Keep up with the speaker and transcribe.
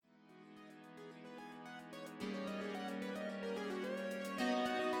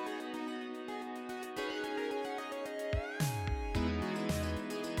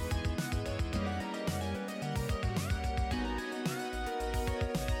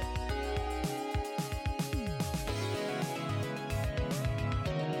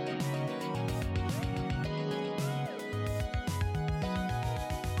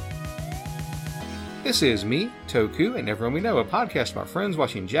This is me, Toku, and Everyone We Know, a podcast about friends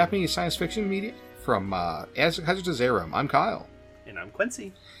watching Japanese science fiction media from Azure to Zerum. I'm Kyle. And I'm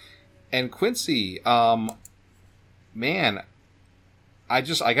Quincy. And Quincy, man, I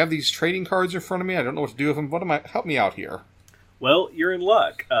have these trading cards in front of me. I don't know what to do with them. Help me out here. Well, you're in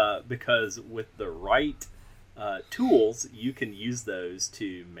luck, because with the right tools, you can use those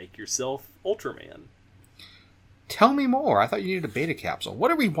to make yourself Ultraman. Tell me more. I thought you needed a beta capsule.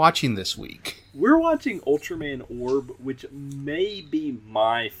 What are we watching this week? We're watching Ultraman Orb, which may be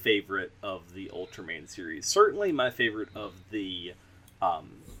my favorite of the Ultraman series. Certainly my favorite of the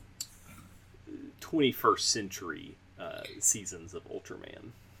 21st century seasons of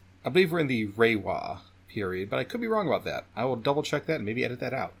Ultraman. I believe we're in the Reiwa period, but I could be wrong about that. I will double check that and maybe edit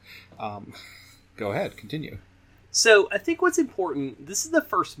that out. Go ahead, continue. So I think what's important, this is the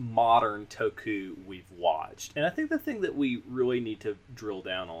first modern Toku we've watched. And I think the thing that we really need to drill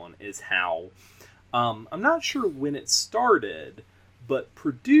down on is how, I'm not sure when it started, but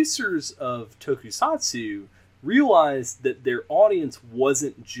producers of Tokusatsu realized that their audience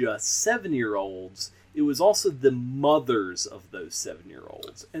wasn't just 7-year-olds, it was also the mothers of those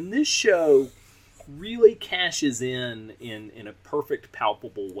 7-year-olds. And this show really cashes in a perfect,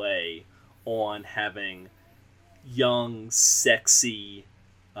 palpable way on having young, sexy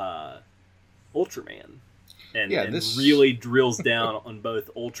Ultraman. And really drills down on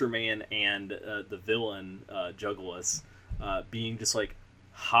both Ultraman and the villain, Juggles, being just like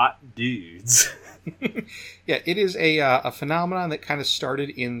hot dudes. Yeah, it is a phenomenon that kind of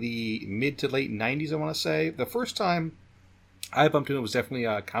started in the mid to late 90s, I want to say. The first time I bumped into it was definitely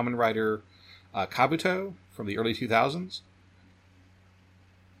Kamen Rider Kabuto from the early 2000s.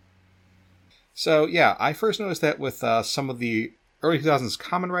 So, yeah, I first noticed that with some of the early 2000s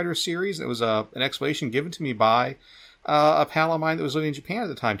Kamen Rider series. It was an explanation given to me by a pal of mine that was living in Japan at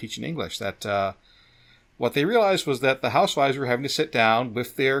the time teaching English, that what they realized was that the housewives were having to sit down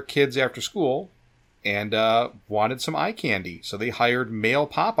with their kids after school and wanted some eye candy. So they hired male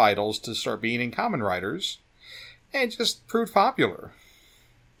pop idols to start being in Kamen Riders, and it just proved popular.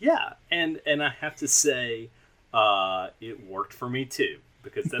 Yeah, and I have to say, it worked for me too,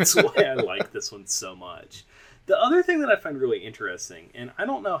 because that's why I like this one so much. The other thing that I find really interesting, and I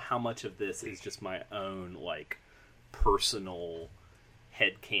don't know how much of this is just my own, like, personal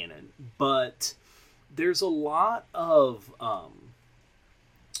headcanon, but there's a lot of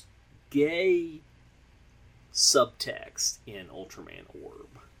gay subtext in Ultraman Orb.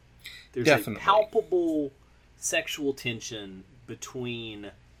 There's Definitely. a palpable sexual tension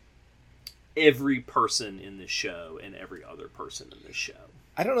between every person in the show and every other person in the show.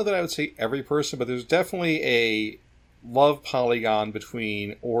 I don't know that I would say every person, but there's definitely a love polygon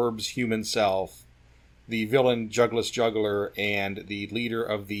between Orb's human self, the villain Juggles Juggler, and the leader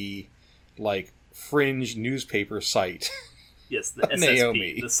of the, like, fringe newspaper site. Yes, the SSP,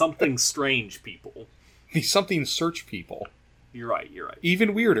 Naomi. the Something Strange people. The Something Search people. You're right.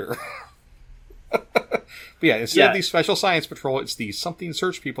 Even weirder. But yeah, instead of the Special Science Patrol, it's the Something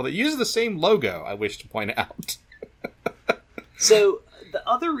Search people that use the same logo, I wish to point out. So, the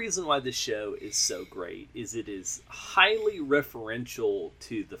other reason why this show is so great is it is highly referential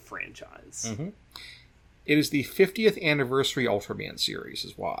to the franchise. Mm-hmm. It is the 50th anniversary Ultraman series,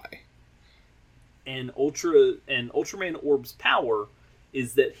 is why. And Ultraman Orb's power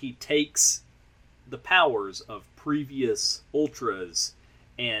is that he takes the powers of previous Ultras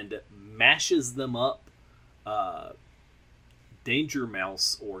and mashes them up, Danger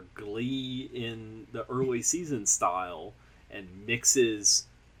Mouse or Glee in the early season style, and mixes,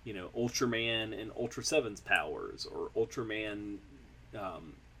 Ultraman and Ultra 7's powers, or Ultraman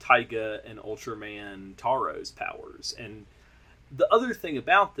Taiga and Ultraman Taro's powers. And the other thing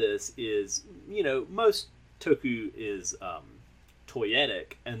about this is, most Toku is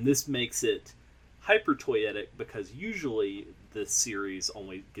toyetic, and this makes it hyper toyetic because usually this series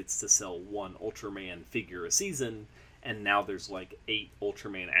only gets to sell one Ultraman figure a season, and now there's like 8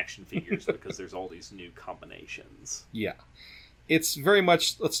 Ultraman action figures because there's all these new combinations. Yeah. It's very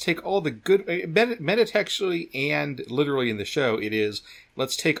much, let's take all the good, metatextually and literally in the show, it is,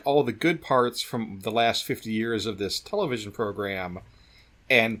 let's take all the good parts from the last 50 years of this television program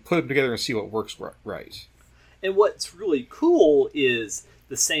and put them together and see what works right. And what's really cool is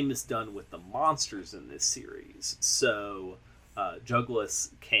the same is done with the monsters in this series. So,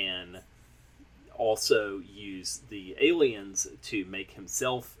 Juggles can also use the aliens to make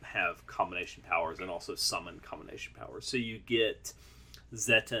himself have combination powers and also summon combination powers. So you get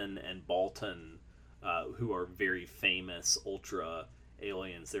Zeton and Balton, who are very famous Ultra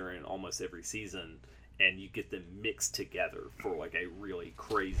aliens. They're in almost every season, and you get them mixed together for like a really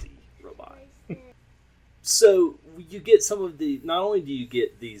crazy robot. So you get some of the. Not only do you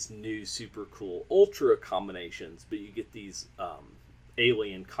get these new super cool Ultra combinations, but you get these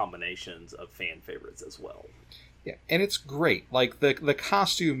alien combinations of fan favorites as well. Yeah, and it's great. Like the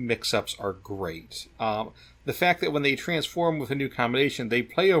costume mix-ups are great. The fact that when they transform with a new combination, they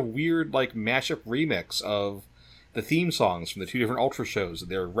play a weird like mashup remix of the theme songs from the two different Ultra shows that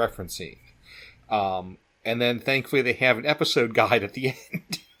they're referencing. And then thankfully they have an episode guide at the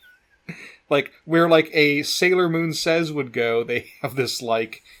end. Like, where, like, a Sailor Moon Says would go, they have this,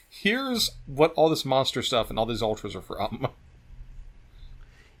 like, here's what all this monster stuff and all these Ultras are from.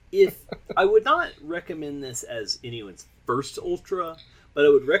 If I would not recommend this as anyone's first Ultra, but I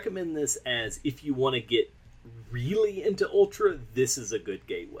would recommend this as if you want to get really into Ultra, this is a good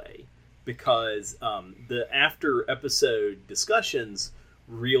gateway. Because the after-episode discussions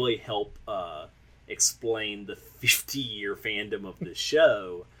really help explain the 50-year fandom of the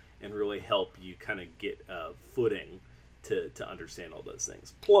show and really help you kind of get a footing to understand all those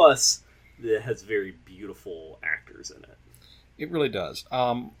things. Plus, it has very beautiful actors in it. It really does.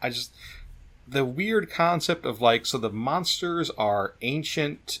 The weird concept of, like, so the monsters are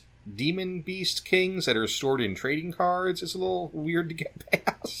ancient demon beast kings that are stored in trading cards is a little weird to get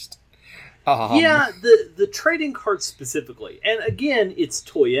past. Yeah, the trading cards specifically. And again, it's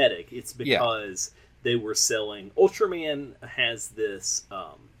toyetic. It's because they were selling... Ultraman has this...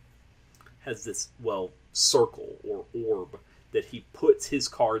 circle or orb that he puts his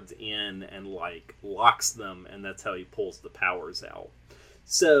cards in and like locks them, and that's how he pulls the powers out.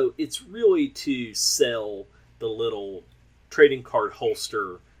 So it's really to sell the little trading card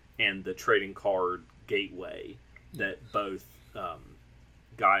holster and the trading card gateway that both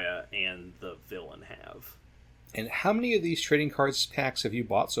Gaia and the villain have. And how many of these trading cards packs have you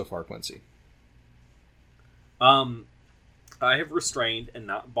bought so far, Quincy? I have restrained and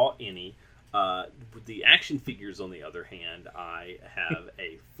not bought any. The action figures, on the other hand, I have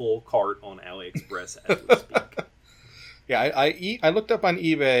a full cart on AliExpress as we speak. Yeah, I looked up on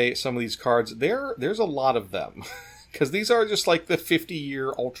eBay some of these cards. There's a lot of them. Because these are just like the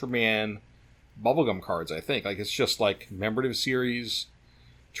 50-year Ultraman bubblegum cards, I think. Like, it's just like commemorative series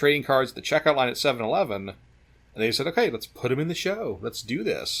trading cards, the checkout line at 7-Eleven. And they said, okay, let's put them in the show. Let's do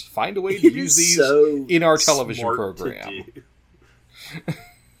this. Find a way to use these in our television program.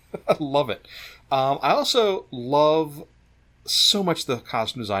 I love it. I also love so much the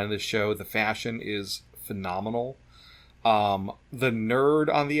costume design of this show. The fashion is phenomenal. The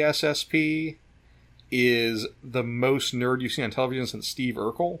nerd on the SSP is the most nerd you've seen on television since Steve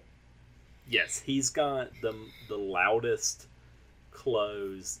Urkel. Yes, he's got the loudest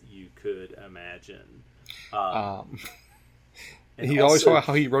clothes you could imagine. He always talked about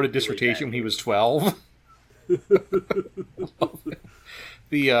how he wrote a dissertation when he was 12.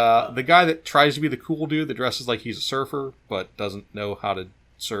 The guy that tries to be the cool dude that dresses like he's a surfer but doesn't know how to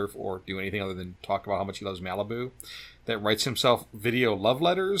surf or do anything other than talk about how much he loves Malibu, that writes himself video love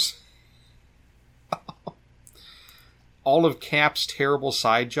letters. All of Cap's terrible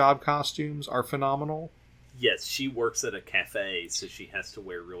side job costumes are phenomenal. Yes, she works at a cafe, so she has to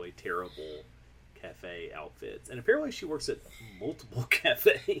wear really terrible cafe outfits. And apparently she works at multiple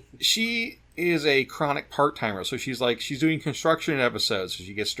cafes. She is a chronic part-timer, so she's doing construction episodes, so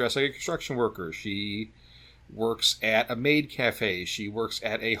she gets dressed like a construction worker. She works at a maid cafe. She works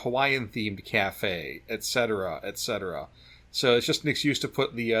at a Hawaiian-themed cafe, etc., etc. So it's just an excuse to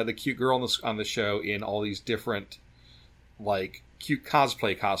put the cute girl on the show in all these different, like, cute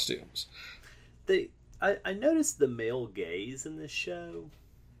cosplay costumes. I noticed the male gaze in this show.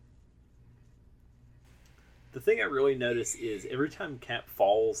 The thing I really notice is every time Cap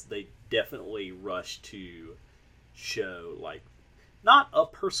falls, they definitely rush to show, like, not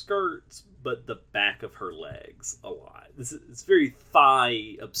up her skirts, but the back of her legs a lot. It's a very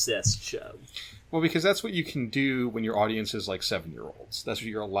thigh-obsessed show. Well, because that's what you can do when your audience is like 7-year-olds. That's what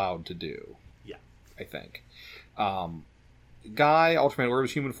you're allowed to do. Yeah. I think. Guy, Ultraman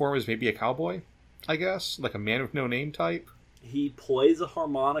Orb's human form, is maybe a cowboy, I guess? Like a man with no name type? He plays a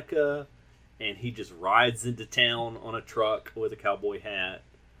harmonica, and he just rides into town on a truck with a cowboy hat.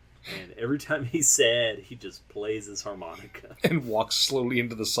 And every time he's sad, he just plays his harmonica. And walks slowly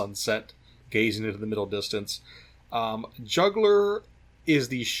into the sunset, gazing into the middle distance. Juggler is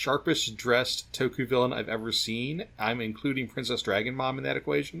the sharpest dressed Toku villain I've ever seen. I'm including Princess Dragon Mom in that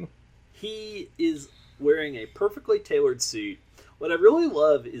equation. He is wearing a perfectly tailored suit. What I really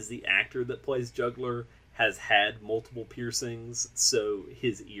love is the actor that plays Juggler has had multiple piercings, so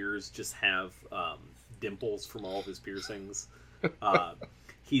his ears just have dimples from all of his piercings.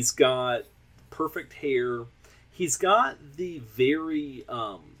 He's got perfect hair. He's got the very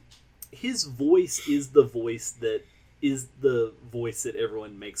his voice is the voice that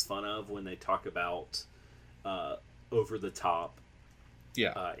everyone makes fun of when they talk about over the top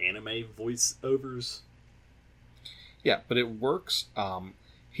anime voiceovers. Yeah, but it works.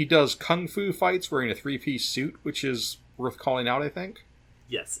 He does kung fu fights wearing a 3-piece suit, which is worth calling out, I think.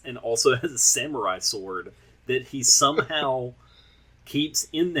 Yes, and also has a samurai sword that he somehow keeps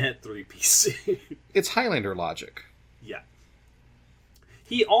in that 3-piece suit. It's Highlander logic. Yeah.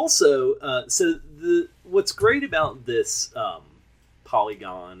 He also what's great about this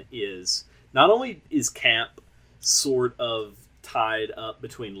Polygon is not only is Cap sort of tied up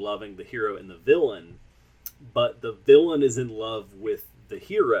between loving the hero and the villain, but the villain is in love with the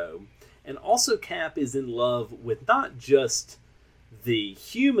hero, and also Cap is in love with not just the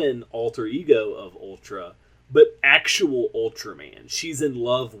human alter ego of Ultra, but actual Ultraman. She's in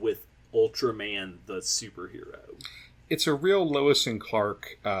love with Ultraman, the superhero. It's a real Lois and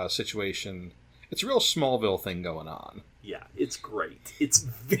Clark situation. It's a real Smallville thing going on. Yeah, it's great. It's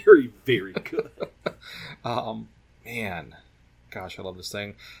very, very good. Man. Gosh, I love this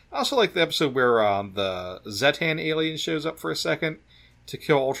thing. I also like the episode where the Zetan alien shows up for a second to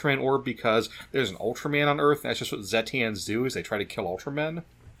kill Ultraman Orb because there's an Ultraman on Earth, and that's just what Zetans do, is they try to kill Ultramen.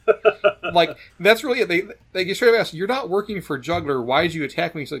 Like, that's really it. They get straight up asked, "You're not working for Juggler, why did you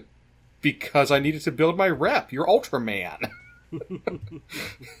attack me?" He's like, "Because I needed to build my rep. You're Ultraman."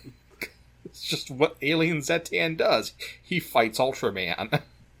 It's just what Alien Zetan does. He fights Ultraman.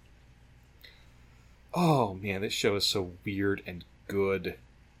 Oh, man, this show is so weird and good.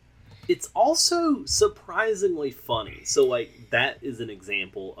 It's also surprisingly funny. So, like, that is an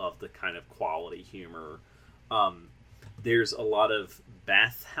example of the kind of quality humor. There's a lot of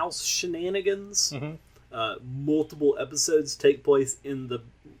bathhouse shenanigans. Mm-hmm. Multiple episodes take place in the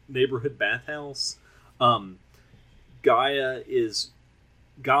neighborhood bathhouse. Guy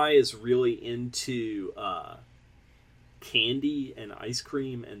is really into candy and ice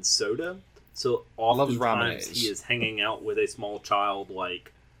cream and soda. So oftentimes he is hanging out with a small child,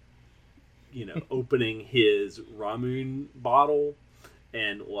 like, you know, opening his ramen bottle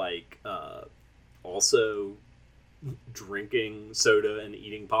and, like, also drinking soda and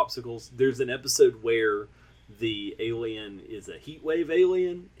eating popsicles. There's an episode where the alien is a heat wave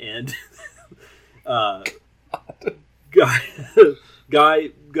alien, and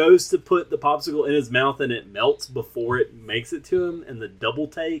guy goes to put the popsicle in his mouth and it melts before it makes it to him, and the double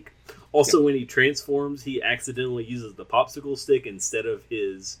take. Also, when he transforms, he accidentally uses the popsicle stick instead of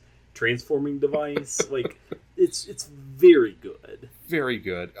his transforming device. Like, it's very good. Very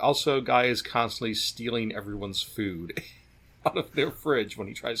good. Also, Guy is constantly stealing everyone's food out of their fridge when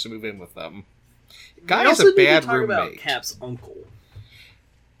he tries to move in with them. Guy is a bad roommate. About Cap's uncle.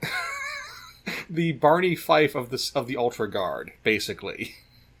 The Barney Fife of the Ultra Guard, basically.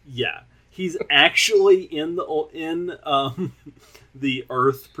 Yeah, he's actually in the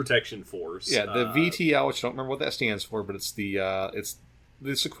Earth Protection Force. Yeah, the VTL, which I don't remember what that stands for, but it's it's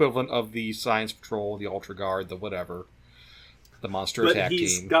this equivalent of the Science Patrol, the Ultra Guard, the whatever, the Monster Attack Team. But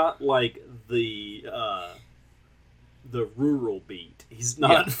he's got like the rural beat. He's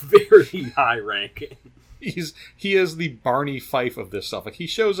not very high ranking. He is the Barney Fife of this stuff. Like, he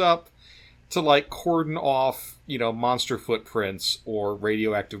shows up to, like, cordon off, you know, monster footprints or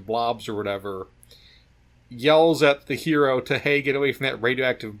radioactive blobs or whatever, yells at the hero to, hey, get away from that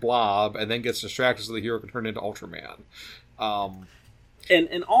radioactive blob, and then gets distracted so the hero can turn into Ultraman.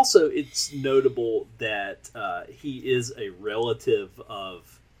 And also, it's notable that he is a relative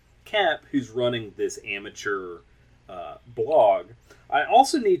of Cap, who's running this amateur blog. I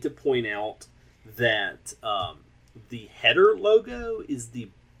also need to point out that the header logo is the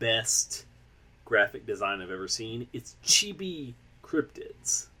best graphic design I've ever seen. It's chibi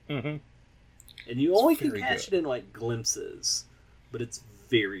cryptids. Mm-hmm. And you only can catch it in, like, glimpses, but it's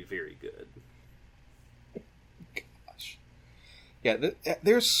very, very good. Gosh. Yeah,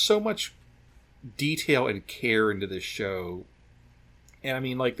 there's so much detail and care into this show. And, I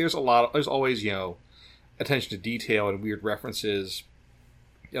mean, like, there's always, you know, attention to detail and weird references,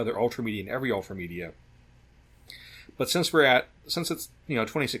 you know, they're Ultramedia and every Ultramedia. But since it's, you know,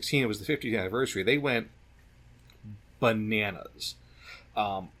 2016, it was the 50th anniversary, they went bananas.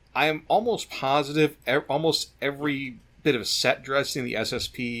 I am almost positive almost every bit of set dressing in the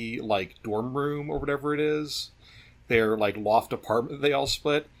SSP, like, dorm room or whatever it is, their, like, loft apartment that they all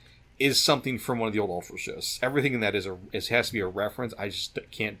split, is something from one of the old Ultra shows. Everything in that has to be a reference. I just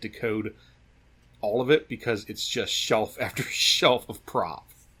can't decode all of it because it's just shelf after shelf of prop.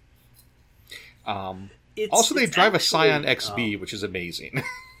 Also, they drive a Scion XB, which is amazing.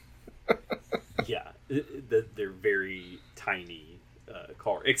 Yeah, they're very tiny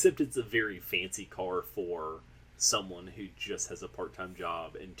car, except it's a very fancy car for someone who just has a part-time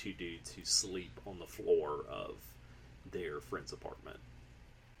job and two dudes who sleep on the floor of their friend's apartment.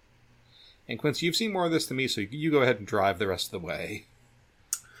 And Quincy, you've seen more of this than me, so you go ahead and drive the rest of the way.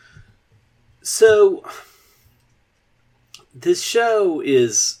 So, this show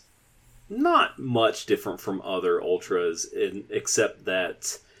is not much different from other Ultras, except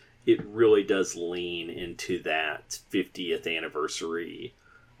that it really does lean into that 50th anniversary.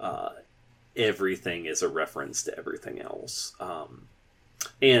 Everything is a reference to everything else.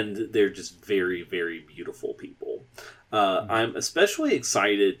 And they're just very, very beautiful people. I'm especially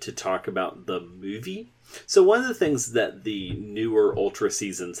excited to talk about the movie. So one of the things that the newer Ultra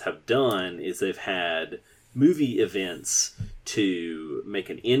seasons have done is they've had movie events to make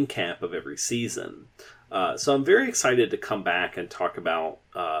an end cap of every season. So I'm very excited to come back and talk about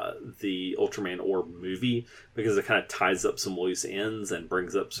the Ultraman Orb movie, because it kind of ties up some loose ends and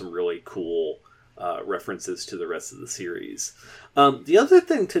brings up some really cool references to the rest of the series. The other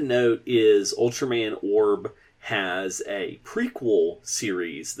thing to note is Ultraman Orb has a prequel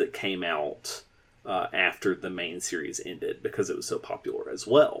series that came out after the main series ended, because it was so popular as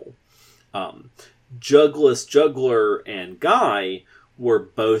well. Juggler and Guy were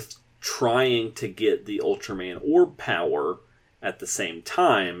both trying to get the Ultraman Orb power at the same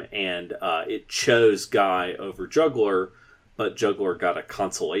time, and it chose Guy over Juggler, but Juggler got a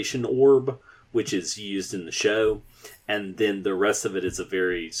consolation orb, which is used in the show, and then the rest of it is a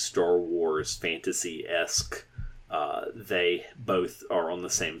very Star Wars fantasy-esque. They both are on the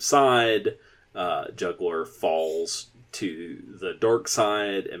same side. Juggler falls to the dark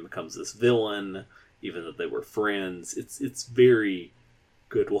side and becomes this villain, even though they were friends. It's very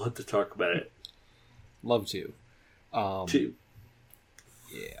good. We'll have to talk about it. Love to. Too.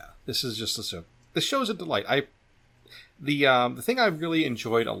 Yeah, this is just this show's a delight. The thing I really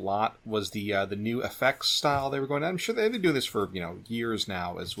enjoyed a lot was the new effects style they were going. I'm sure they've been doing this for years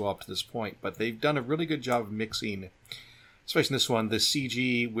now as well up to this point, but they've done a really good job of mixing, especially in this one, the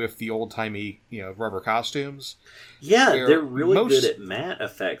CG with the old timey rubber costumes. Yeah, they're really good at matte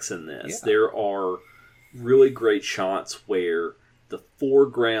effects in this. Yeah. There are really great shots where the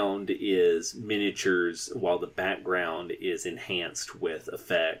foreground is miniatures while the background is enhanced with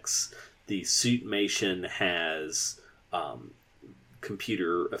effects. The suitmation has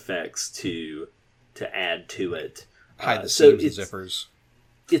computer effects to add to it. Hide the seams and zippers.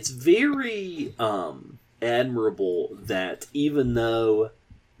 It's very admirable that even though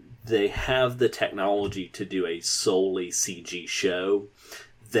they have the technology to do a solely CG show,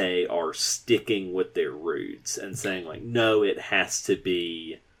 they are sticking with their roots and saying, like, no, it has to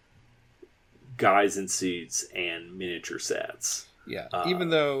be guys in suits and miniature sets. Yeah,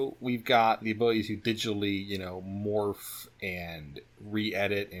 even though we've got the ability to digitally, morph and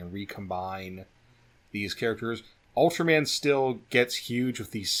re-edit and recombine these characters, Ultraman still gets huge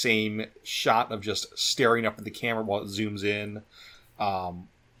with the same shot of just staring up at the camera while it zooms in.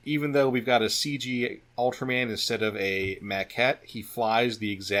 Even though we've got a CG Ultraman instead of a maquette, he flies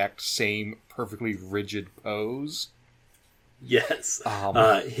the exact same perfectly rigid pose. Yes.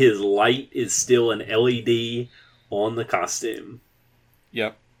 His light is still an LED on the costume.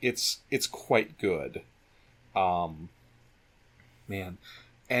 Yep. It's quite good. Man.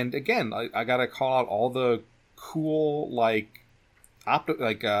 And again, I gotta call out all the cool,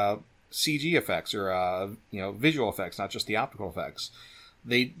 CG effects or, visual effects, not just the optical effects.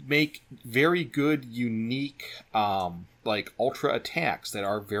 They make very good, unique, Ultra attacks that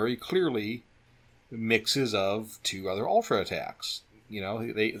are very clearly mixes of two other Ultra attacks.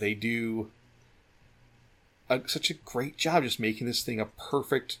 They do such a great job just making this thing a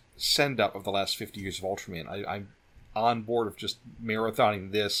perfect send-up of the last 50 years of Ultraman. I'm on board of just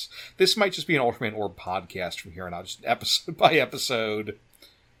marathoning this. This might just be an Ultraman Orb podcast from here on out, just episode by episode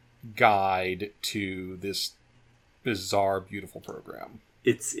guide to this bizarre, beautiful program.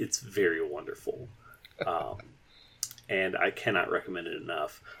 It's very wonderful. And I cannot recommend it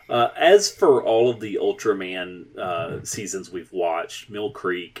enough. As for all of the Ultraman seasons we've watched, Mill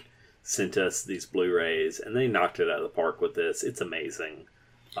Creek sent us these Blu-rays, and they knocked it out of the park with this. It's amazing.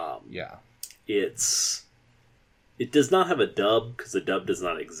 Yeah. It does not have a dub, because the dub does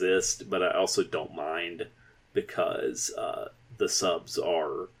not exist, but I also don't mind, because the subs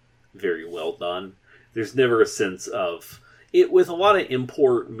are very well done. There's never a sense of... with a lot of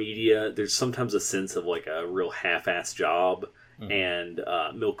import media, there's sometimes a sense of a real half-assed job, and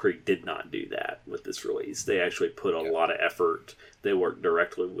Mill Creek did not do that with this release. They actually put a lot of effort. They worked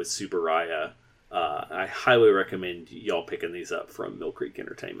directly with Subaraya. I highly recommend y'all picking these up from Mill Creek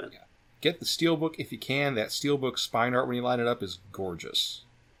Entertainment. Yeah. get the Steelbook if you can. That Steelbook spine art when you line it up is gorgeous.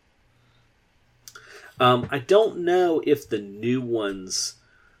 I don't know if the new ones.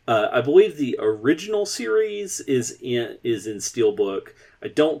 I believe the original series is in Steelbook. I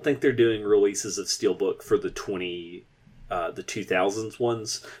don't think they're doing releases of Steelbook for the 2000s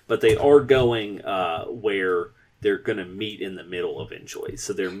ones, but they are going where they're going to meet in the middle eventually.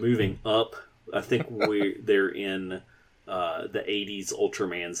 So they're moving up. I think they're in the 80s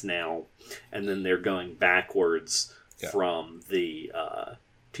Ultramans now, and then they're going backwards from the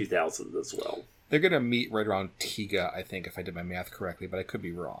 2000s as well. They're going to meet right around Tiga, I think, if I did my math correctly, but I could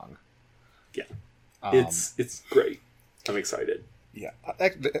be wrong. Yeah. It's great. I'm excited. Yeah.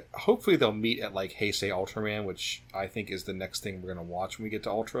 Hopefully they'll meet at, like, Heisei Ultraman, which I think is the next thing we're going to watch when we get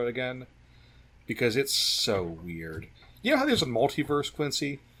to Ultra again. Because it's so weird. You know how there's a multiverse,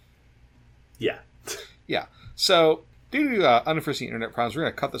 Quincy? Yeah. Yeah. So, due to unforeseen internet problems, we're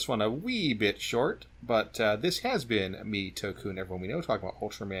going to cut this one a wee bit short. But this has been me, Toku, and everyone we know talking about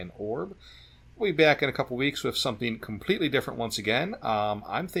Ultraman Orb. We'll be back in a couple weeks with something completely different once again.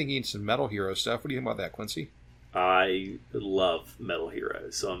 I'm thinking some Metal Hero stuff. What do you think about that, Quincy? I love Metal Hero,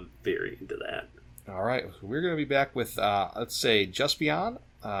 so I'm very into that. All right. We're going to be back with, let's say, Just Beyond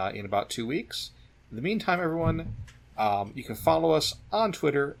in about 2 weeks. In the meantime, everyone, you can follow us on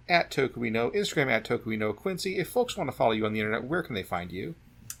Twitter at TokuWeKnow, Instagram at TokuWeKnow. Quincy, if folks want to follow you on the internet, where can they find you?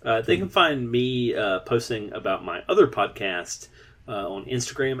 They can find me posting about my other podcast on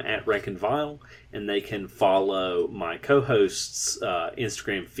Instagram at Rank and Vile, and they can follow my co-host's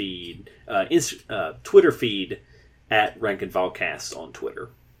Instagram feed, Twitter feed at Rank and Vile Cast on Twitter.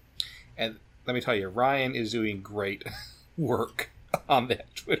 And let me tell you, Ryan is doing great work on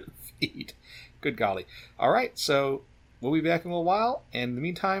that Twitter feed. Good golly. All right, so we'll be back in a little while, and in the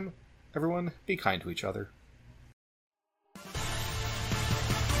meantime, everyone, be kind to each other.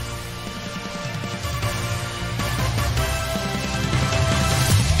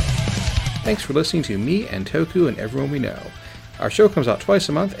 Thanks for listening to me and Toku and everyone we know. Our show comes out twice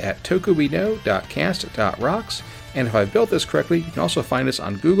a month at tokuweknow.cast.rocks, and if I've built this correctly, you can also find us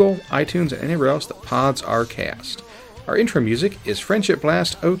on Google, iTunes, and anywhere else that pods are cast. Our intro music is Friendship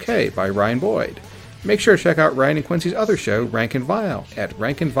Blast OK by Ryan Boyd. Make sure to check out Ryan and Quincy's other show, Rank and Vile, at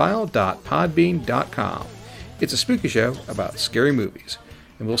rankandvile.podbean.com. It's a spooky show about scary movies,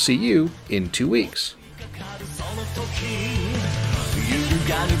 and we'll see you in 2 weeks. 揺る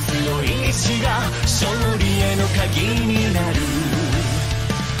がぬ強い意志が勝利への鍵になる